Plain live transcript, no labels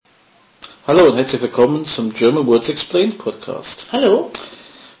Hallo und herzlich willkommen zum German Words Explained Podcast. Hallo.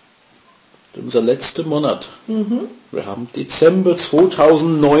 Unser letzter Monat. Wir haben Dezember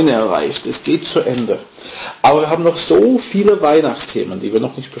 2009 erreicht. Es geht zu Ende. Aber wir haben noch so viele Weihnachtsthemen, die wir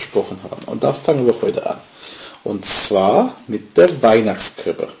noch nicht besprochen haben. Und da fangen wir heute an. Und zwar mit der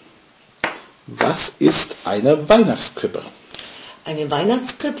Weihnachtskrippe. Was ist eine Weihnachtskrippe? Eine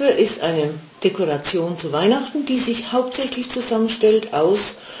Weihnachtskrippe ist eine Dekoration zu Weihnachten, die sich hauptsächlich zusammenstellt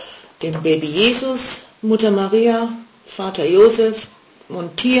aus dem Baby Jesus, Mutter Maria, Vater Josef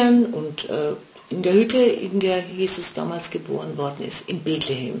und Tieren und in der Hütte, in der Jesus damals geboren worden ist, in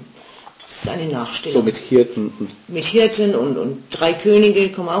Bethlehem. Das ist eine Nachstellung. So mit Hirten. Mit Hirten und 3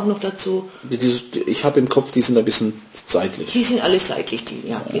 Könige kommen auch noch dazu. Ich habe im Kopf, die sind ein bisschen seitlich. Die sind alle seitlich,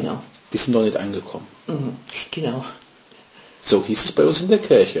 genau. Die sind noch nicht angekommen. Genau. So hieß es bei uns in der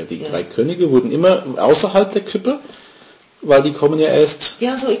Kirche. Die 3 Könige wurden immer außerhalb der Krippe, weil die kommen ja erst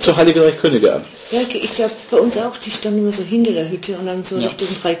zu Heiligen 3 Könige an. Ja, ich glaube bei uns auch, die standen immer so hinter der Hütte und dann so Richtung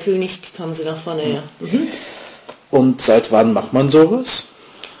 3 König kamen sie nach vorne her. Und seit wann macht man sowas?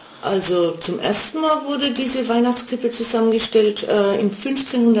 Also zum ersten Mal wurde diese Weihnachtskrippe zusammengestellt in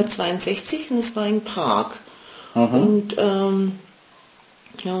 1562 und es war in Prag. Und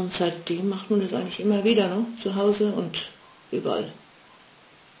und seitdem macht man das eigentlich immer wieder, ne? Zu Hause und überall.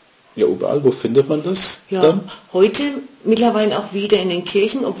 Ja, überall. Wo findet man das? Ja, dann? heute mittlerweile auch wieder in den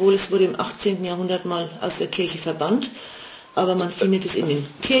Kirchen, obwohl es wurde im 18. Jahrhundert mal aus der Kirche verbannt. Aber man findet es in den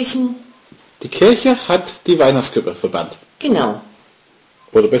Kirchen. Die Kirche hat die Weihnachtskrippe verbannt. Genau.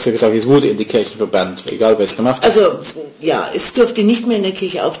 Oder besser gesagt, es wurde in die Kirchen verbannt, egal wer es gemacht hat. Also, ja, es durfte nicht mehr in der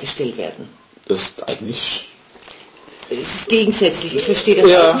Kirche aufgestellt werden. Das ist eigentlich... Es ist gegensätzlich, ich verstehe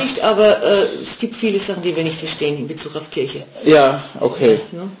das auch nicht, aber es gibt viele Sachen, die wir nicht verstehen in Bezug auf Kirche. Ja, okay.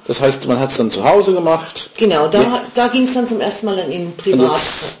 Ja. Das heißt, man hat es dann zu Hause gemacht. Genau, da ging es dann zum ersten Mal dann in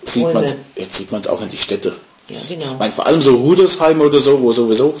Privaträume. Jetzt sieht man es auch in die Städte. Ja, genau. Ich meine, vor allem so Rudelsheim oder so, wo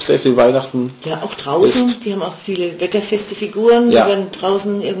sowieso sehr viel Weihnachten ja, auch draußen, ist. Die haben auch viele wetterfeste Figuren, die werden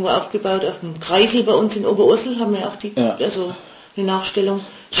draußen irgendwo aufgebaut. Auf dem Kreisel bei uns in Oberursel haben wir auch also eine Nachstellung.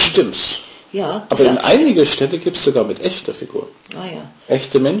 Stimmt. Ja, aber in einigen Städten gibt es sogar mit echter Figuren. Ah ja.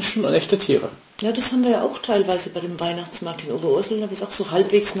 Echte Menschen und echte Tiere. Ja, das haben wir ja auch teilweise bei dem Weihnachtsmarkt in Oberursel. Da ist auch so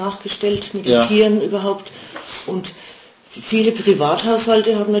halbwegs nachgestellt mit den Tieren überhaupt. Und viele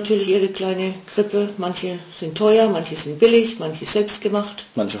Privathaushalte haben natürlich ihre kleine Krippe. Manche sind teuer, manche sind billig, manche selbst gemacht.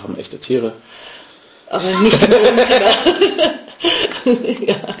 Manche haben echte Tiere. Aber nicht im Wohnzimmer.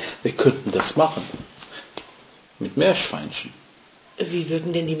 Ja. Wir könnten das machen. Mit Meerschweinchen. Wie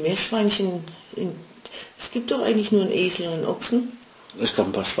würden denn die Meerschweinchen... Es gibt doch eigentlich nur einen Esel und einen Ochsen. Es gab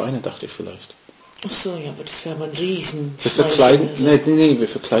ein paar Schweine, dachte ich vielleicht. Ach so, ja, aber das wäre aber ein Riesen. Wir verkleiden, wir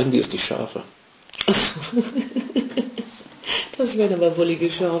verkleiden die als die Schafe. Ach so. Das wären aber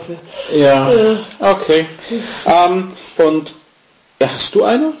wollige Schafe. Ja, okay. Und hast du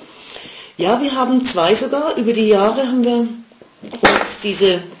eine? Ja, wir haben 2 sogar. Über die Jahre haben wir uns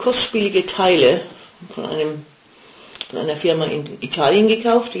diese kostspielige Teile von einer Firma in Italien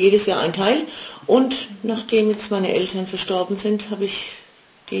gekauft, jedes Jahr ein Teil. Und nachdem jetzt meine Eltern verstorben sind, habe ich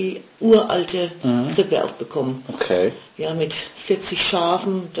die uralte Krippe auch bekommen. Okay. Ja, mit 40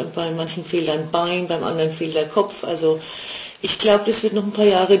 Schafen, dann bei manchen fehlt ein Bein, beim anderen fehlt der Kopf. Also ich glaube, das wird noch ein paar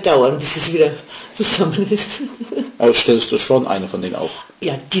Jahre dauern, bis es wieder zusammen ist. Also stellst du schon eine von denen auf?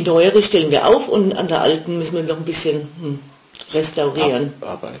 Ja, die neuere stellen wir auf und an der alten müssen wir noch ein bisschen restaurieren.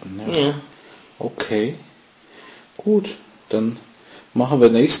 Arbeiten, ja. Okay. Gut, dann machen wir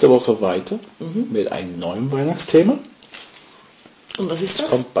nächste Woche weiter mit einem neuen Weihnachtsthema. Und was ist das?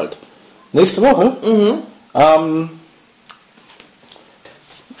 Kommt bald. Nächste Woche?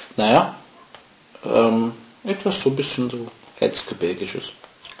 Etwas so ein bisschen so Erzgebirgisches.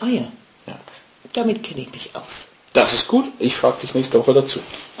 Ah ja. Damit kenne ich mich aus. Das ist gut. Ich frage dich nächste Woche dazu.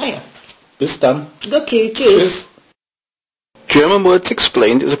 Ah ja. Bis dann. Okay, tschüss. German Words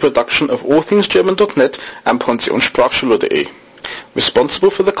Explained is a production of allthingsgerman.net and pensionssprachschule.de.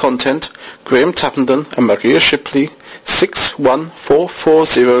 Responsible for the content, Graham Tappenden and Maria Shipley,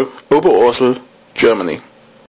 61440 Oberursel, Germany.